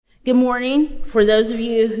Good morning. For those of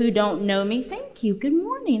you who don't know me, thank you. Good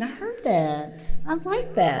morning. I heard that. I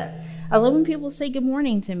like that. I love when people say good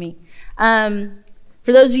morning to me. For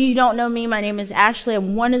those of you who don't know me, my name is Ashley.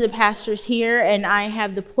 I'm one of the pastors here, and I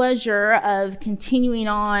have the pleasure of continuing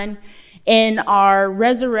on in our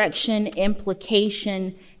resurrection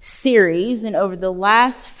implication series. And over the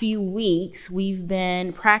last few weeks, we've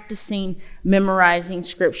been practicing memorizing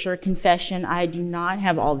scripture. Confession, I do not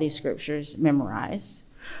have all these scriptures memorized.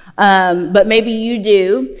 But maybe you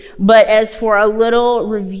do. But as for a little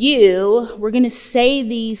review, we're going to say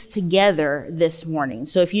these together this morning.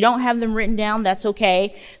 So if you don't have them written down, that's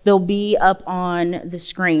okay. They'll be up on the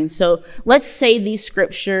screen. So let's say these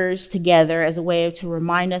scriptures together as a way to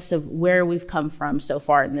remind us of where we've come from so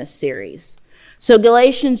far in this series. So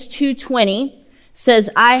Galatians 2:20 says,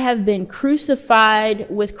 I have been crucified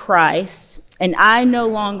with Christ, and I no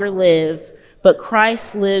longer live, but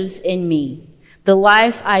Christ lives in me. The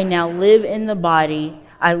life I now live in the body,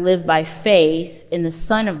 I live by faith in the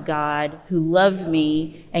Son of God who loved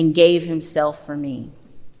me and gave himself for me.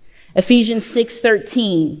 Ephesians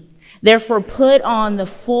 6:13, therefore put on the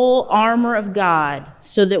full armor of God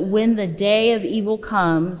so that when the day of evil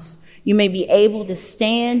comes, you may be able to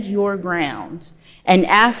stand your ground. And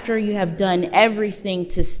after you have done everything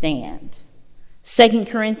to stand. 2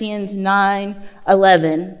 Corinthians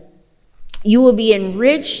 9:11, you will be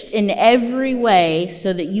enriched in every way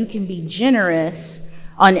so that you can be generous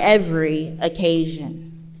on every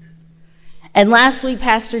occasion. And last week,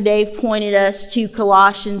 Pastor Dave pointed us to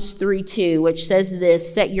Colossians 3:2, which says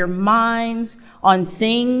this, set your minds on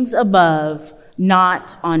things above,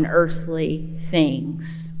 not on earthly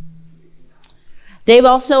things. Dave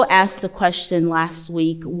also asked the question last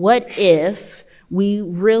week, what if we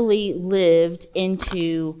really lived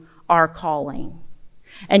into our calling?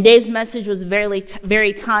 And Dave's message was a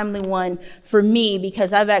very timely one for me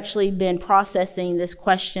because I've actually been processing this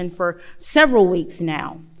question for several weeks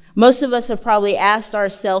now. Most of us have probably asked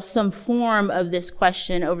ourselves some form of this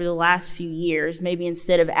question over the last few years. Maybe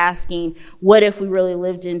instead of asking, what if we really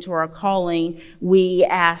lived into our calling, we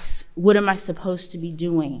ask, what am I supposed to be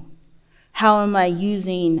doing? How am I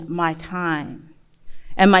using my time?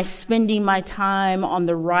 Am I spending my time on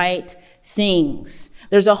the right things?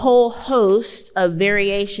 There's a whole host of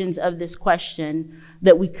variations of this question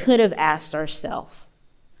that we could have asked ourselves.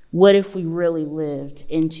 What if we really lived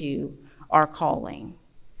into our calling?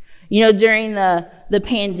 You know, during the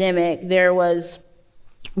pandemic, there was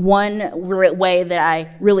one way that I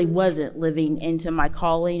really wasn't living into my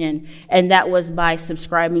calling, and that was by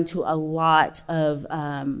subscribing to a lot of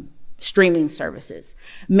streaming services.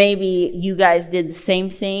 Maybe you guys did the same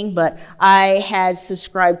thing, but I had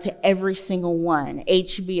subscribed to every single one.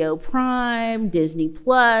 HBO Prime, Disney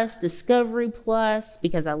Plus, Discovery Plus,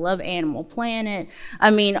 because I love Animal Planet. I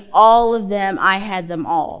mean, all of them, I had them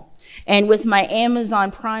all. And with my Amazon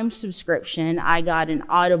Prime subscription, I got an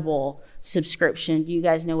Audible subscription. Do you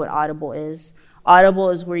guys know what Audible is? Audible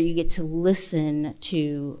is where you get to listen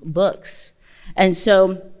to books. And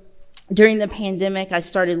so during the pandemic, I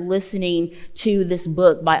started listening to this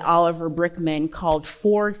book by Oliver Brickman called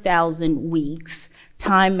 4,000 Weeks,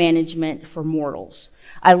 Time Management for Mortals.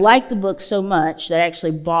 I liked the book so much that I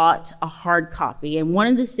actually bought a hard copy. And one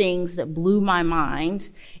of the things that blew my mind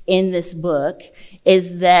in this book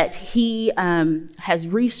is that he has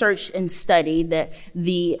researched and studied that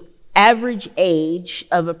the average age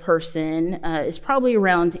of a person is probably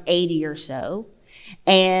around 80 or so.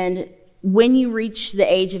 And when you reach the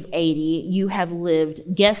age of 80, you have lived,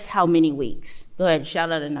 guess how many weeks? Go ahead,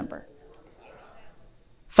 shout out a number.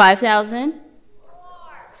 5,000?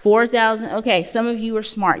 4,000? Okay, some of you are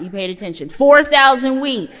smart. You paid attention. 4,000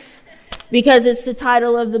 weeks, because it's the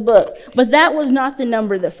title of the book. But that was not the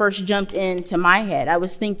number that first jumped into my head. I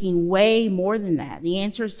was thinking way more than that. The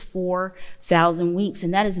answer is 4,000 weeks,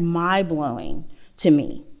 and that is mind-blowing to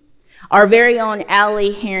me. Our very own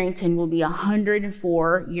Allie Harrington will be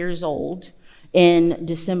 104 years old in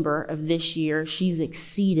December of this year. She's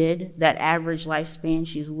exceeded that average lifespan.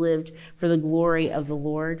 She's lived for the glory of the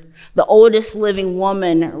Lord. The oldest living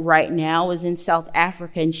woman right now is in South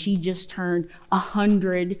Africa, and she just turned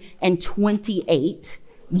 128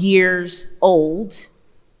 years old.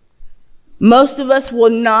 Most of us will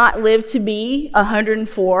not live to be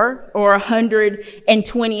 104 or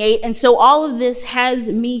 128. And so all of this has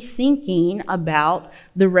me thinking about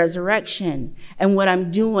the resurrection and what I'm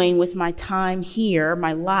doing with my time here,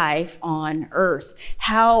 my life on earth.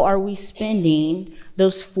 How are we spending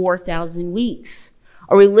those 4,000 weeks?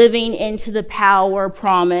 Are we living into the power,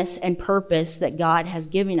 promise, and purpose that God has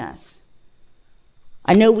given us?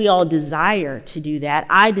 I know we all desire to do that.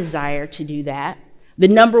 I desire to do that. The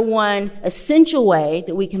number one essential way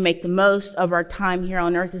that we can make the most of our time here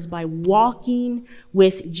on earth is by walking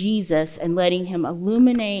with Jesus and letting him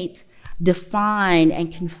illuminate, define,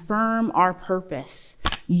 and confirm our purpose,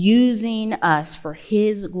 using us for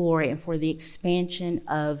his glory and for the expansion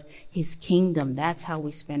of his kingdom. That's how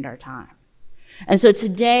we spend our time. And so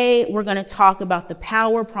today we're going to talk about the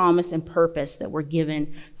power, promise, and purpose that we're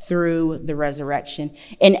given through the resurrection.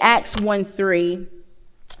 In Acts 1:3,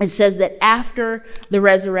 it says that after the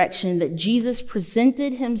resurrection, that Jesus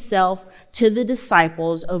presented himself to the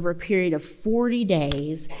disciples over a period of 40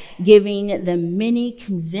 days, giving them many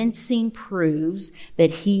convincing proofs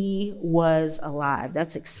that he was alive.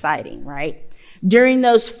 That's exciting, right? During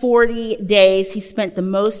those 40 days, he spent the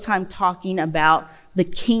most time talking about the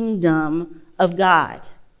kingdom of God.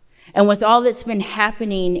 And with all that's been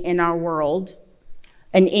happening in our world,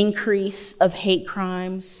 an increase of hate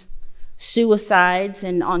crimes, suicides,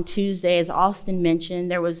 and on Tuesday, as Austin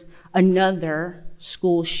mentioned, there was another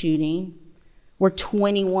school shooting where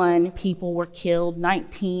 21 people were killed.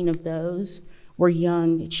 19 of those were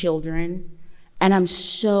young children. And I'm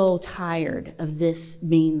so tired of this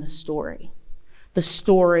being the story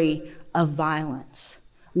of violence.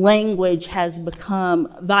 Violence has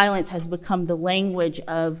become the language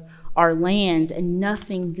of our land, and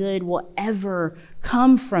nothing good will ever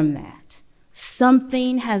come from that.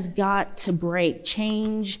 Something has got to break.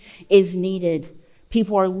 Change is needed.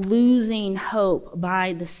 People are losing hope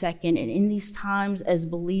by the second. And in these times as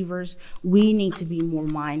believers, we need to be more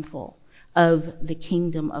mindful of the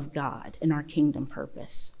kingdom of God and our kingdom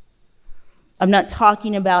purpose. I'm not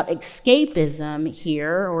talking about escapism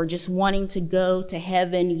here or just wanting to go to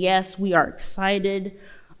heaven. Yes, we are excited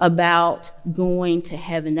about going to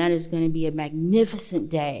heaven. That is going to be a magnificent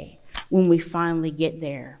day when we finally get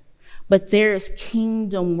there. But there is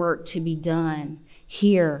kingdom work to be done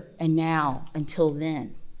here and now until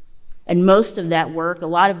then. And most of that work, a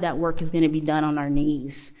lot of that work is going to be done on our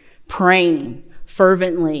knees, praying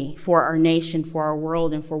fervently for our nation, for our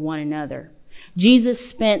world, and for one another. Jesus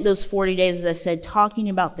spent those 40 days, as I said, talking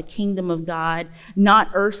about the kingdom of God, not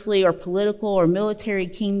earthly or political or military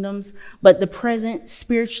kingdoms, but the present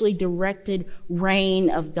spiritually directed reign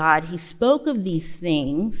of God. He spoke of these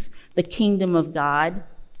things, the kingdom of God,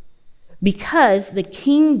 because the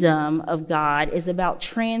kingdom of God is about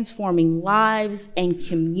transforming lives and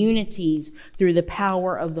communities through the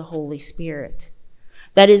power of the Holy Spirit.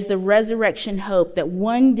 That is the resurrection hope that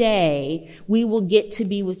one day we will get to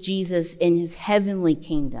be with Jesus in his heavenly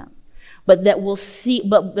kingdom, but that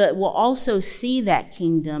we'll also see that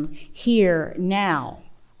kingdom here now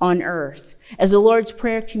on earth. As the Lord's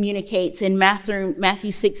Prayer communicates in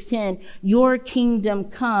Matthew 6:10, your kingdom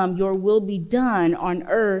come, your will be done on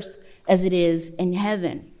earth as it is in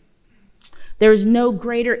heaven. There is no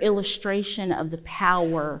greater illustration of the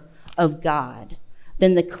power of God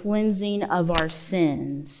than the cleansing of our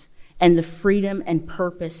sins and the freedom and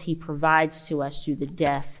purpose he provides to us through the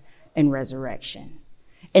death and resurrection.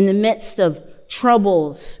 In the midst of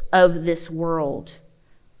troubles of this world,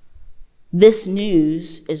 this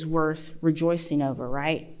news is worth rejoicing over,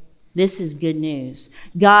 right? This is good news.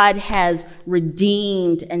 God has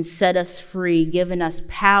redeemed and set us free, given us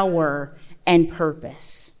power and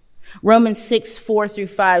purpose. Romans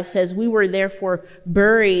 6:4-5 says, we were therefore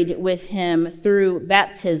buried with him through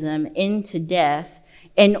baptism into death,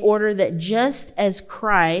 in order that just as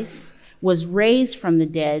Christ was raised from the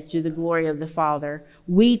dead through the glory of the Father,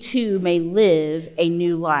 we too may live a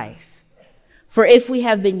new life. For if we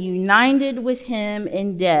have been united with him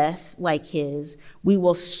in death like his, we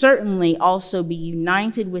will certainly also be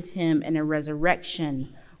united with him in a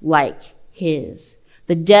resurrection like his.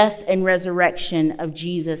 The death and resurrection of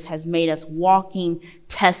Jesus has made us walking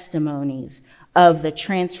testimonies of the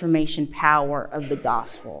transformation power of the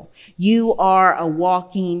gospel. You are a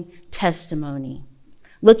walking testimony.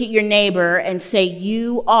 Look at your neighbor and say,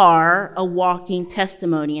 you are a walking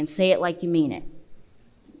testimony, and say it like you mean it.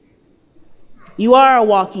 You are a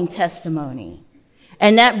walking testimony.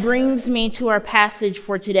 And that brings me to our passage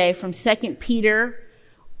for today from 2 Peter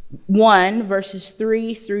 1, verses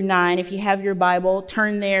 3-9. If you have your Bible,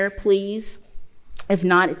 turn there, please. If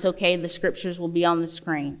not, it's okay. The scriptures will be on the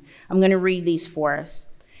screen. I'm going to read these for us.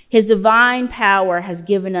 His divine power has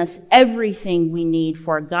given us everything we need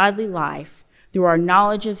for a godly life through our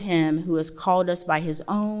knowledge of him who has called us by his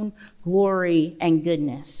own glory and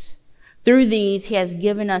goodness. Through these, he has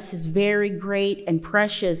given us his very great and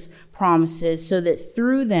precious promises, so that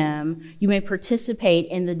through them you may participate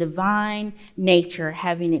in the divine nature,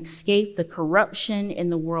 having escaped the corruption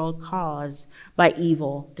in the world caused by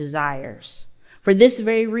evil desires. For this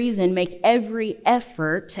very reason, make every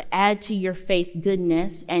effort to add to your faith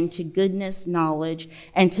goodness, and to goodness knowledge,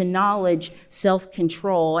 and to knowledge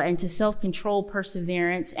self-control, and to self-control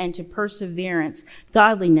perseverance, and to perseverance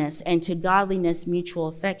godliness, and to godliness mutual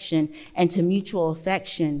affection, and to mutual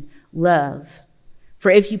affection love. For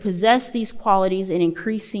if you possess these qualities in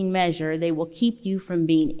increasing measure, they will keep you from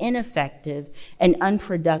being ineffective and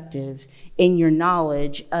unproductive in your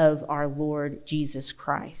knowledge of our Lord Jesus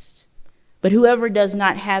Christ. But whoever does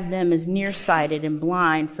not have them is nearsighted and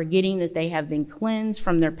blind, forgetting that they have been cleansed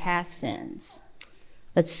from their past sins.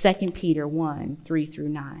 That's 2 Peter 1, 3 through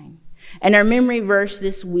 9. And our memory verse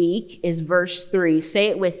this week is verse 3. Say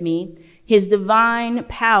it with me. His divine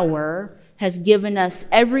power has given us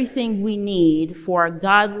everything we need for a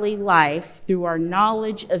godly life through our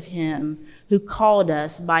knowledge of him who called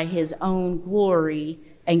us by his own glory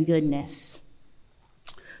and goodness.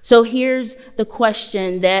 So here's the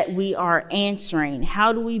question that we are answering.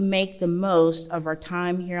 How do we make the most of our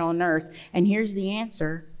time here on earth? And here's the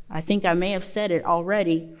answer. I think I may have said it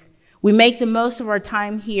already. We make the most of our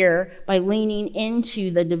time here by leaning into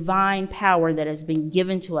the divine power that has been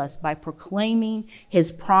given to us, by proclaiming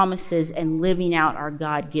his promises and living out our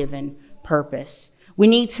God-given purpose. We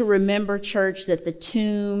need to remember, church, that the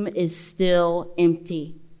tomb is still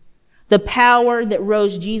empty. The power that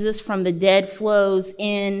rose Jesus from the dead flows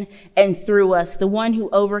in and through us. The one who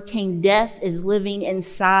overcame death is living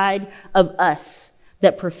inside of us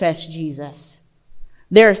that profess Jesus.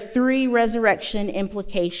 There are 3 resurrection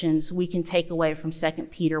implications we can take away from 2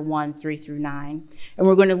 Peter 1, 3 through 9. And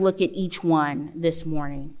we're going to look at each one this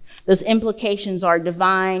morning. Those implications are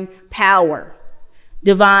divine power,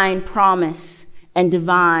 divine promise, and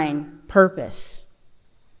divine purpose.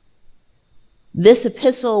 This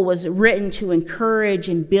epistle was written to encourage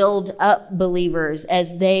and build up believers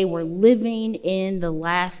as they were living in the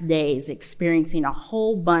last days, experiencing a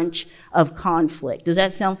whole bunch of conflict. Does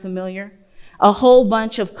that sound familiar? A whole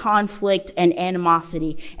bunch of conflict and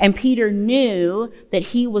animosity. And Peter knew that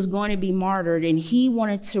he was going to be martyred, and he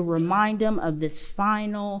wanted to remind them of this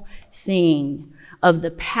final thing, of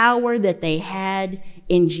the power that they had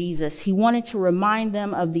in Jesus. He wanted to remind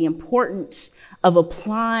them of the importance of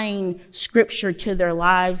applying scripture to their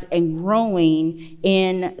lives and growing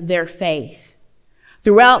in their faith.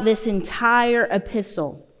 Throughout this entire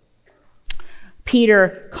epistle,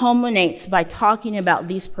 Peter culminates by talking about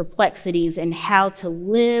these perplexities and how to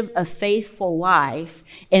live a faithful life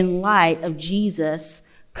in light of Jesus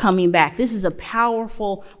coming back. This is a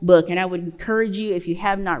powerful book, and I would encourage you, if you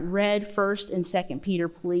have not read 1st and 2nd Peter,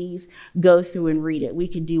 please go through and read it. We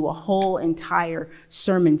could do a whole entire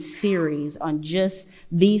sermon series on just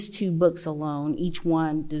these 2 books alone. Each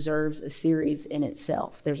one deserves a series in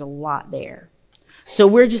itself. There's a lot there. So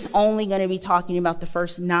we're just only going to be talking about the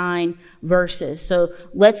first 9 verses. So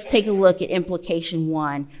let's take a look at implication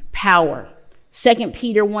 1, power. 2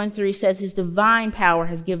 Peter 1:3 says his divine power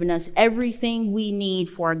has given us everything we need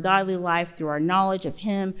for a godly life through our knowledge of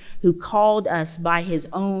him who called us by his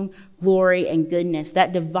own glory and goodness.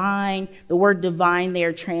 That divine, the word divine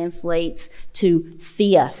there translates to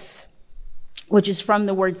theos, which is from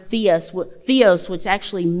the word theos, which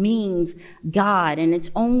actually means God. And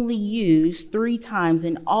it's only used 3 times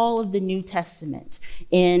in all of the New Testament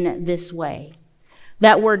in this way.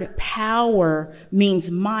 That word power means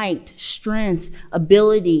might, strength,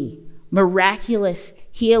 ability, miraculous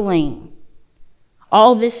healing.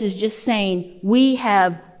 All this is just saying we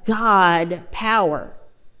have God power.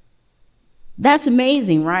 That's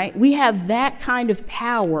amazing, right? We have that kind of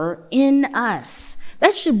power in us.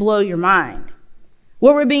 That should blow your mind.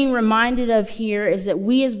 What we're being reminded of here is that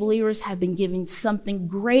we as believers have been given something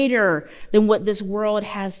greater than what this world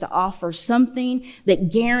has to offer, something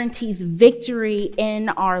that guarantees victory in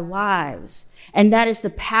our lives. And that is the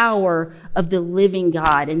power of the living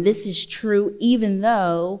God. And this is true even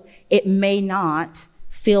though it may not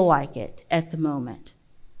feel like it at the moment.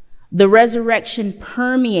 The resurrection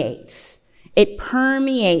permeates. It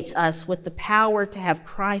permeates us with the power to have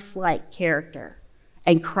Christ-like character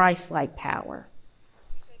and Christ-like power.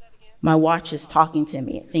 My watch is talking to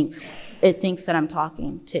me. It thinks that I'm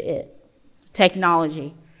talking to it.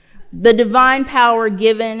 Technology. The divine power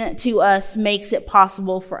given to us makes it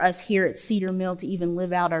possible for us here at Cedar Mill to even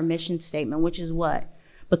live out our mission statement, which is what?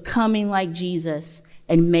 Becoming like Jesus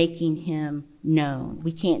and making him known.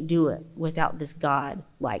 We can't do it without this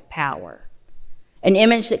God-like power. An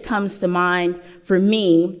image that comes to mind for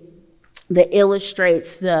me that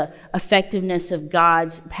illustrates the effectiveness of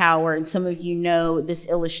God's power. And some of you know this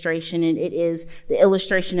illustration, and it is the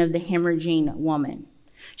illustration of the hemorrhaging woman.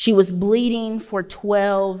 She was bleeding for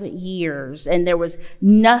 12 years, and there was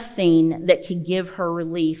nothing that could give her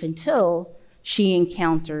relief until she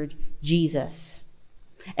encountered Jesus.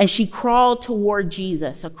 And she crawled toward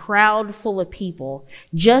Jesus, a crowd full of people,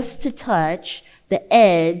 just to touch the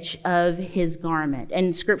edge of his garment.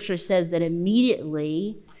 And scripture says that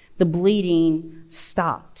immediately the bleeding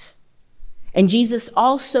stopped. And Jesus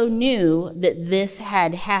also knew that this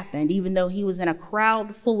had happened, even though he was in a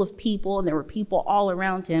crowd full of people and there were people all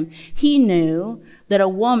around him. He knew that a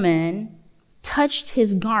woman touched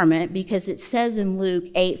his garment, because it says in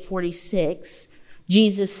Luke 8:46,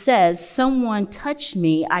 Jesus says, "Someone touched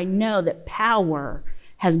me. I know that power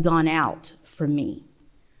has gone out from me."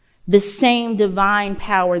 The same divine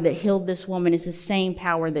power that healed this woman is the same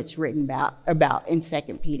power that's written about in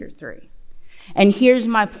 2 Peter 3. And here's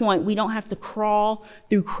my point. We don't have to crawl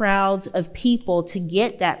through crowds of people to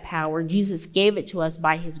get that power. Jesus gave it to us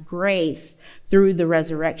by his grace through the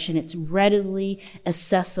resurrection. It's readily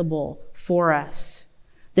accessible for us.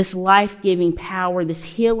 This life-giving power, this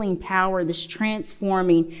healing power, this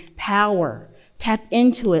transforming power. Tap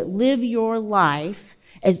into it. Live your life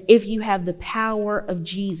as if you have the power of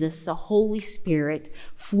Jesus, the Holy Spirit,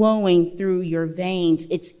 flowing through your veins.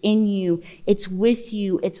 It's in you. It's with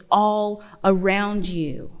you. It's all around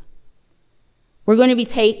you. We're going to be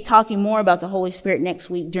talking more about the Holy Spirit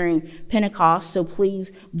next week during Pentecost, so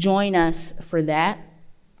please join us for that,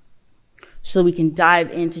 so we can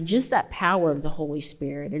dive into just that power of the Holy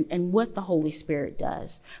Spirit and what the Holy Spirit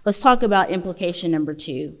does. Let's talk about implication number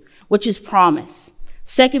 2, which is promise.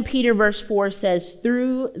 2 Peter verse 4 says,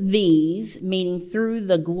 "Through these," meaning through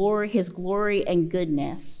the glory, his glory and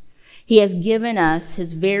goodness, he has given us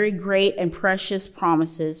his very great and precious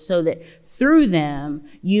promises, so that through them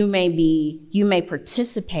you may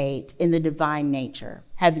participate in the divine nature,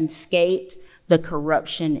 having escaped the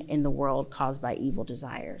corruption in the world caused by evil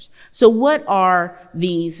desires. So what are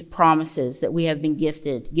these promises that we have been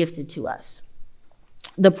gifted to us?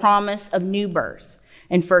 The promise of new birth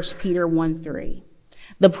in 1 Peter 1:3.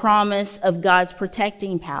 The promise of God's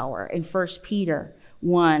protecting power in 1 Peter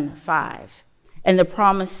 1:5. And the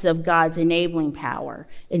promise of God's enabling power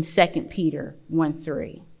in 2 Peter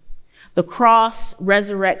 1:3. The cross,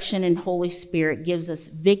 resurrection, and Holy Spirit gives us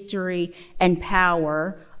victory and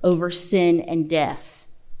power over sin and death.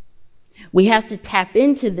 We have to tap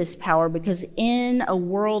into this power, because in a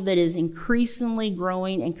world that is increasingly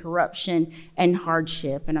growing in corruption and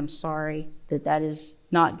hardship, and I'm sorry that is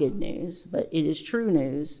not good news, but it is true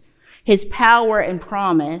news, his power and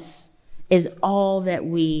promise is all that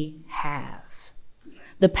we have.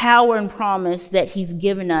 The power and promise that he's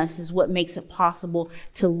given us is what makes it possible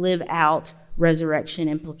to live out resurrection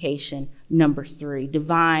implication number 3,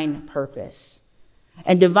 divine purpose.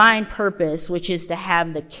 And divine purpose, which is to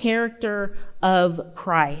have the character of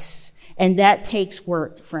Christ. And that takes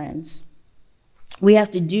work, friends. We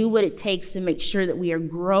have to do what it takes to make sure that we are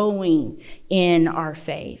growing in our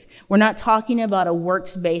faith. We're not talking about a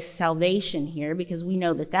works-based salvation here, because we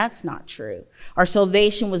know that that's not true. Our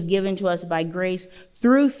salvation was given to us by grace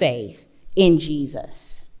through faith in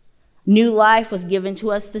Jesus. New life was given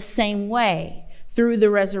to us the same way, through the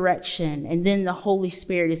resurrection, and then the Holy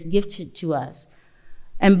Spirit is gifted to us.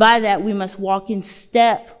 And by that, we must walk in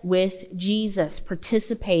step with Jesus,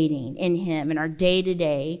 participating in him in our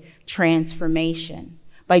day-to-day transformation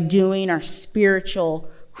by doing our spiritual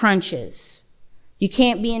crunches. You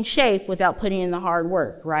can't be in shape without putting in the hard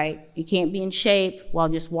work, right? You can't be in shape while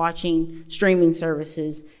just watching streaming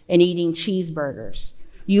services and eating cheeseburgers.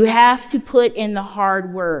 You have to put in the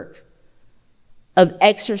hard work of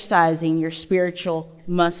exercising your spiritual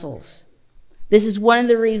muscles. This is one of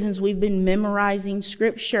the reasons we've been memorizing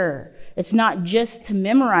scripture. It's not just to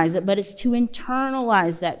memorize it, but it's to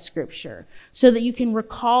internalize that scripture so that you can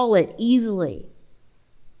recall it easily.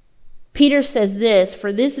 Peter says this,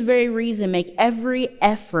 "For this very reason, make every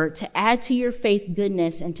effort to add to your faith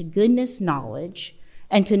goodness, and to goodness knowledge,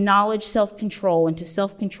 and to knowledge self-control, and to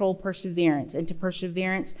self-control perseverance, and to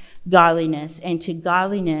perseverance godliness, and to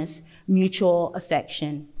godliness mutual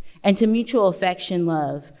affection, and to mutual affection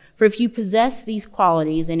love. For if you possess these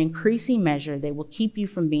qualities in increasing measure, they will keep you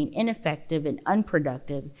from being ineffective and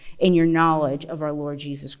unproductive in your knowledge of our Lord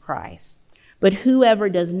Jesus Christ. But whoever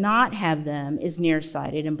does not have them is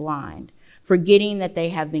nearsighted and blind, forgetting that they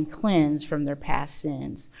have been cleansed from their past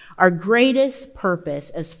sins." Our greatest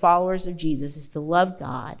purpose as followers of Jesus is to love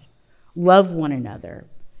God, love one another,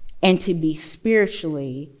 and to be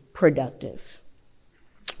spiritually productive.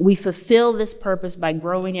 We fulfill this purpose by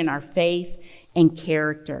growing in our faith and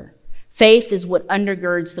character. Faith is what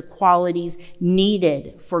undergirds the qualities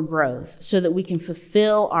needed for growth so that we can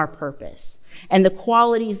fulfill our purpose. And the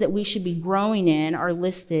qualities that we should be growing in are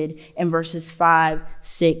listed in verses 5,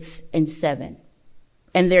 6, and 7.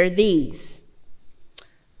 And they're these: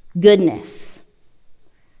 goodness.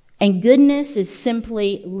 And goodness is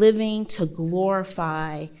simply living to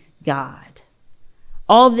glorify God.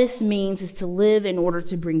 All this means is to live in order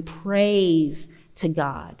to bring praise to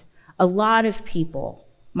God. A lot of people,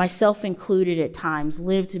 myself included at times,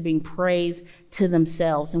 live to bring praise to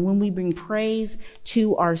themselves. And when we bring praise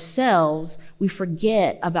to ourselves, we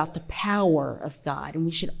forget about the power of God. And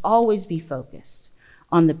we should always be focused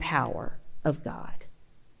on the power of God.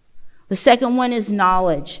 The second one is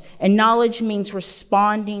knowledge. And knowledge means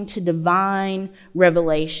responding to divine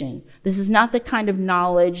revelation. This is not the kind of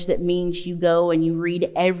knowledge that means you go and you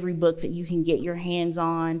read every book that you can get your hands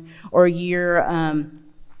on, or you're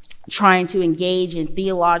trying to engage in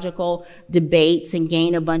theological debates and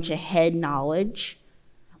gain a bunch of head knowledge.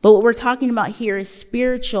 But what we're talking about here is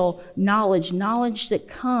spiritual knowledge, knowledge that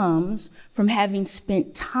comes from having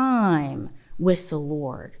spent time with the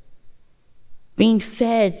Lord, being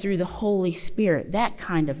fed through the Holy Spirit, that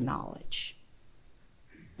kind of knowledge.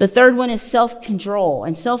 The third one is self-control.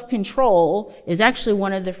 And self-control is actually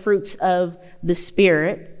one of the fruits of the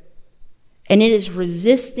Spirit. And it is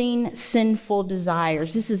resisting sinful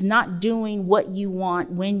desires. This is not doing what you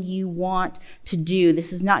want when you want to do.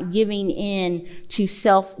 This is not giving in to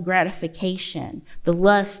self-gratification, the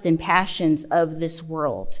lust and passions of this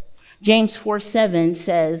world. James 4:7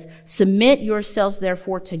 says, "Submit yourselves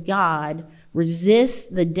therefore to God,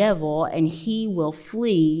 resist the devil, and he will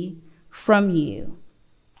flee from you."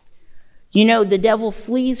 You know, the devil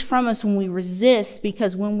flees from us when we resist,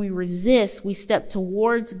 because when we resist, we step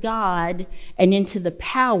towards God and into the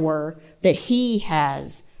power that he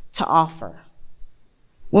has to offer.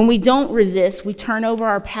 When we don't resist, we turn over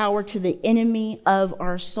our power to the enemy of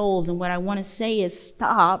our souls. And what I want to say is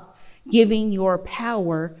stop giving your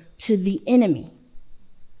power to the enemy.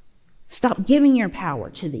 Stop giving your power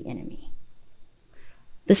to the enemy.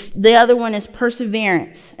 The other one is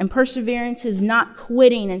perseverance. And perseverance is not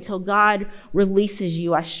quitting until God releases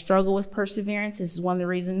you. I struggle with perseverance. This is one of the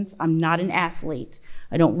reasons I'm not an athlete.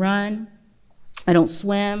 I don't run. I don't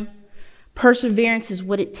swim. Perseverance is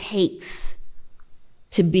what it takes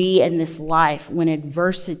to be in this life when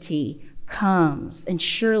adversity comes. And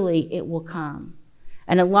surely it will come.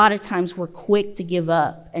 And a lot of times we're quick to give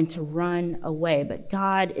up and to run away. But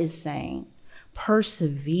God is saying,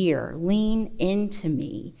 persevere, lean into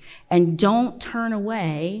me, and don't turn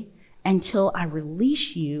away until I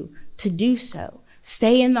release you to do so.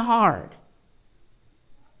 Stay in the hard.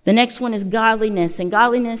 The next one is godliness, and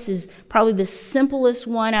godliness is probably the simplest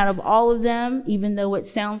one out of all of them, even though it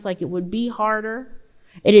sounds like it would be harder.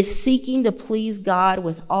 It is seeking to please God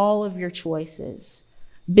with all of your choices,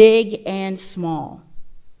 big and small.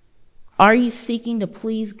 Are you seeking to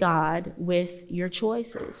please God with your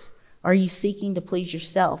choices? Are you seeking to please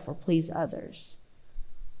yourself or please others?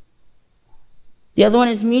 The other one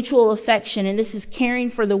is mutual affection, and this is caring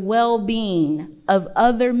for the well-being of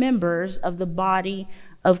other members of the body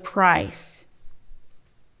of Christ.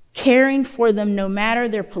 Caring for them no matter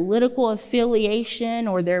their political affiliation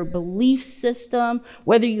or their belief system,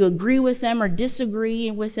 whether you agree with them or disagree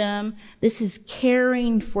with them. This is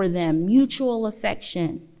caring for them, mutual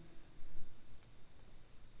affection.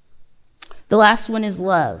 The last one is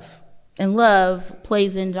love. And love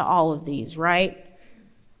plays into all of these, right?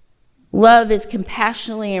 Love is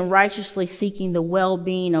compassionately and righteously seeking the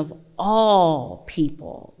well-being of all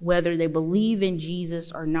people, whether they believe in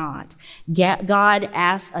Jesus or not. God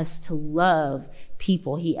asks us to love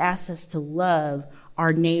people. He asks us to love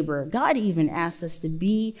our neighbor. God even asks us to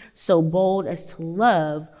be so bold as to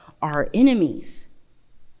love our enemies.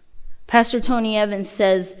 Pastor Tony Evans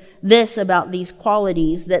says this about these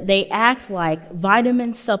qualities, that they act like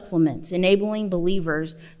vitamin supplements, enabling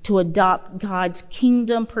believers to adopt God's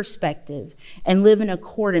kingdom perspective and live in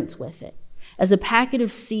accordance with it. As a packet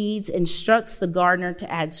of seeds instructs the gardener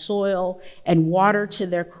to add soil and water to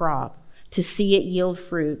their crop to see it yield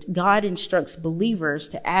fruit, God instructs believers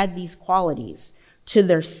to add these qualities to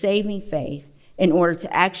their saving faith in order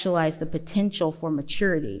to actualize the potential for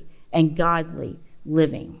maturity and godly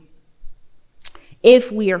living.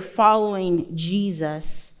 If we are following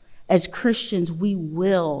Jesus as Christians, we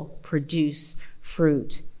will produce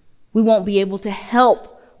fruit. We won't be able to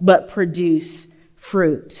help but produce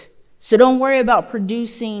fruit. So don't worry about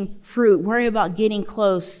producing fruit. Worry about getting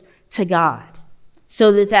close to God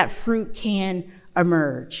so that that fruit can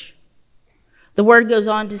emerge. The word goes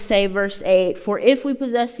on to say, verse 8, "For if we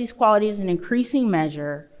possess these qualities in increasing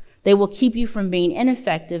measure, They will keep you from being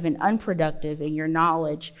ineffective and unproductive in your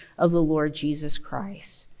knowledge of the Lord Jesus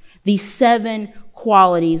Christ. These 7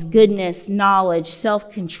 qualities, goodness, knowledge,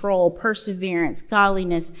 self-control, perseverance,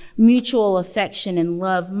 godliness, mutual affection, and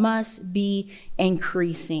love, must be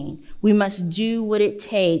increasing. We must do what it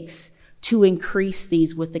takes to increase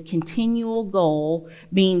these, with the continual goal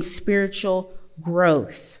being spiritual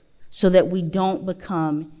growth, so that we don't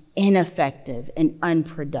become ineffective and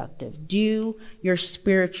unproductive. Do your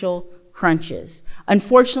spiritual crunches.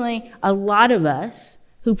 Unfortunately, a lot of us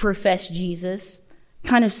who profess Jesus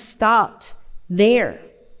kind of stopped there.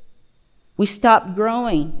 We stopped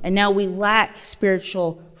growing, and now we lack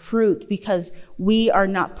spiritual fruit because we are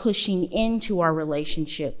not pushing into our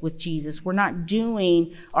relationship with Jesus. We're not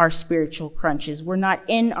doing our spiritual crunches. We're not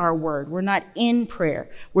in our word. We're not in prayer.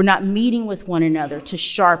 We're not meeting with one another to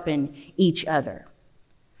sharpen each other.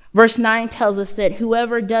 Verse 9 tells us that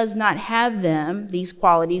whoever does not have them, these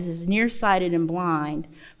qualities, is nearsighted and blind,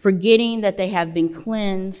 forgetting that they have been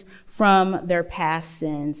cleansed from their past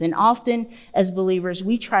sins. And often as believers,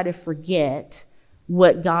 we try to forget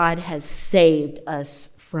what God has saved us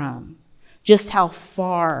from, just how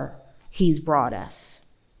far he's brought us.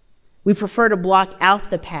 We prefer to block out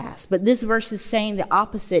the past, but this verse is saying the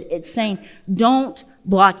opposite. It's saying, don't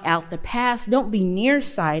block out the past. Don't be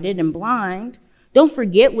nearsighted and blind. Don't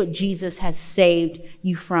forget what Jesus has saved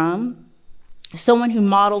you from. Someone who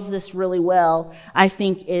models this really well, I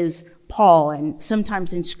think, is Paul. And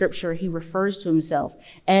sometimes in Scripture, he refers to himself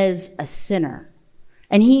as a sinner.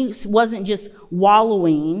 And he wasn't just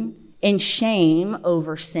wallowing in shame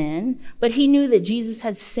over sin, but he knew that Jesus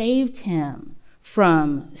had saved him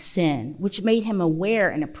from sin, which made him aware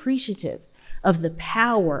and appreciative of the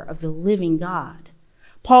power of the living God.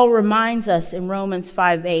 Paul reminds us in Romans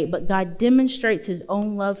 5:8, but God demonstrates his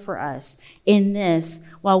own love for us in this: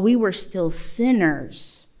 while we were still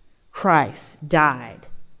sinners, Christ died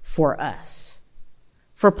for us.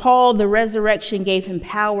 For Paul, the resurrection gave him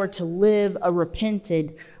power to live a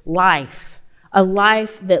repented life, a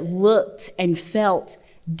life that looked and felt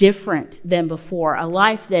different than before, a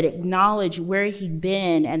life that acknowledged where he'd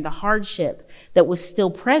been and the hardship that was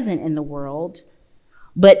still present in the world.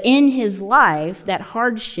 But in his life, that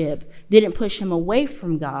hardship didn't push him away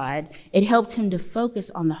from God. It helped him to focus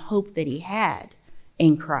on the hope that he had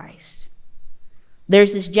in Christ.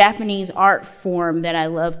 There's this Japanese art form that I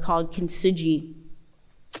love called kintsugi.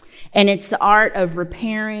 And it's the art of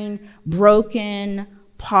repairing broken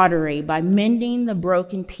pottery by mending the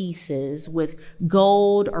broken pieces with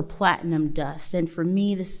gold or platinum dust. And for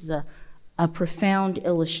me, this is a profound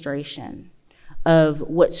illustration of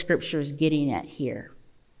what Scripture is getting at here.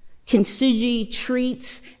 Kintsugi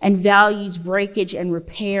treats and values breakage and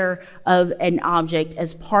repair of an object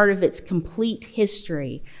as part of its complete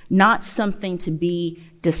history, not something to be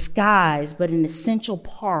disguised, but an essential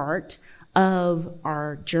part of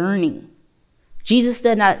our journey. Jesus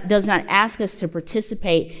does not ask us to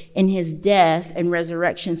participate in his death and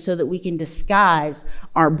resurrection so that we can disguise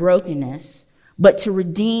our brokenness, but to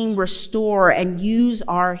redeem, restore, and use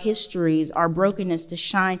our histories, our brokenness, to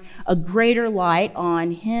shine a greater light on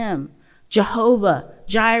him. Jehovah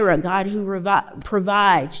Jireh, God who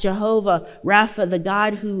provides. Jehovah Rapha, the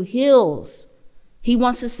God who heals. He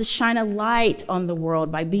wants us to shine a light on the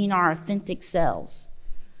world by being our authentic selves.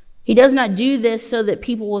 He does not do this so that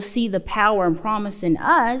people will see the power and promise in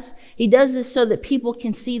us. He does this so that people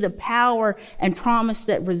can see the power and promise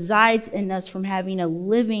that resides in us from having a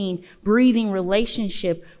living, breathing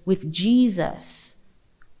relationship with Jesus.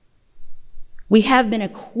 We have been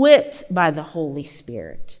equipped by the Holy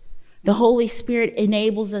Spirit. The Holy Spirit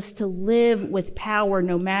enables us to live with power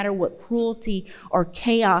no matter what cruelty or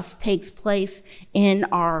chaos takes place in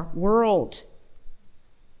our world.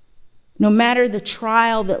 No matter the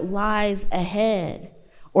trial that lies ahead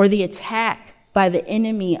or the attack by the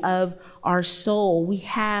enemy of our soul, we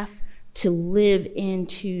have to live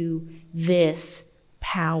into this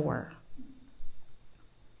power.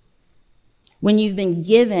 When you've been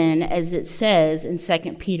given, as it says in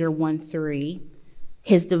 2 Peter 1:3,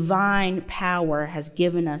 his divine power has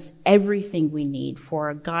given us everything we need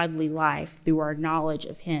for a godly life through our knowledge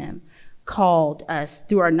of him,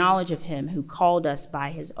 through our knowledge of him who called us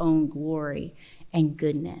by his own glory and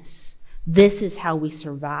goodness. This is how we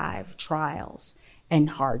survive trials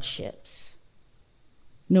and hardships.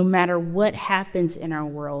 No matter what happens in our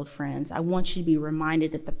world, friends, I want you to be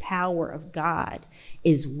reminded that the power of God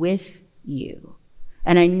is with you.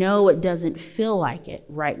 And I know it doesn't feel like it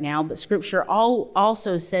right now, but Scripture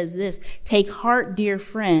also says this: take heart, dear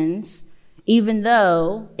friends, even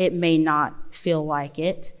though it may not feel like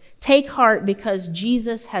it. Take heart because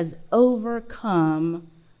Jesus has overcome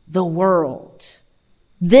the world.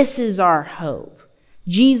 This is our hope.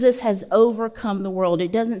 Jesus has overcome the world.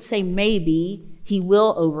 It doesn't say maybe he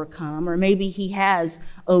will overcome or maybe he has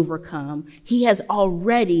overcome. He has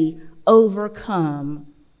already overcome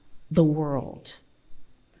the world.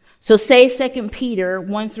 So say 2 Peter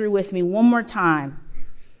 1-3 with me one more time.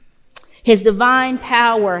 His divine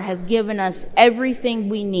power has given us everything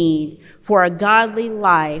we need for a godly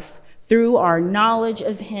life through our knowledge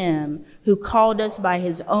of him who called us by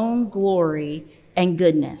his own glory and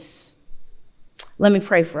goodness. Let me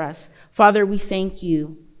pray for us. Father, we thank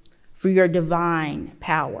you for your divine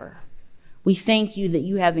power. We thank you that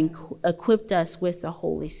you have equipped us with the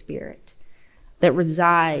Holy Spirit that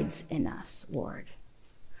resides in us, Lord.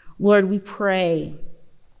 Lord, we pray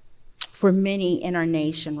for many in our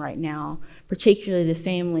nation right now, particularly the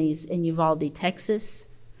families in Uvalde, Texas,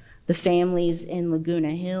 the families in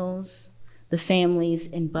Laguna Hills, the families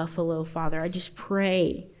in Buffalo, Father. I just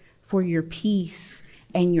pray for your peace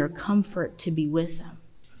and your comfort to be with them.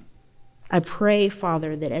 I pray,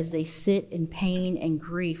 Father, that as they sit in pain and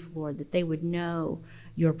grief, Lord, that they would know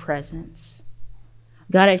your presence.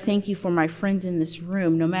 God, I thank you for my friends in this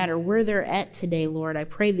room. No matter where they're at today, Lord, I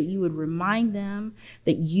pray that you would remind them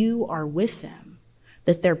that you are with them,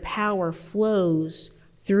 that their power flows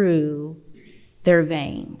through their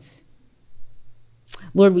veins.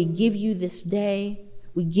 Lord, we give you this day.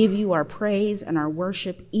 We give you our praise and our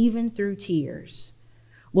worship, even through tears.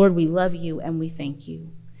 Lord, we love you and we thank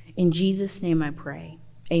you. In Jesus' name I pray.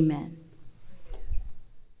 Amen.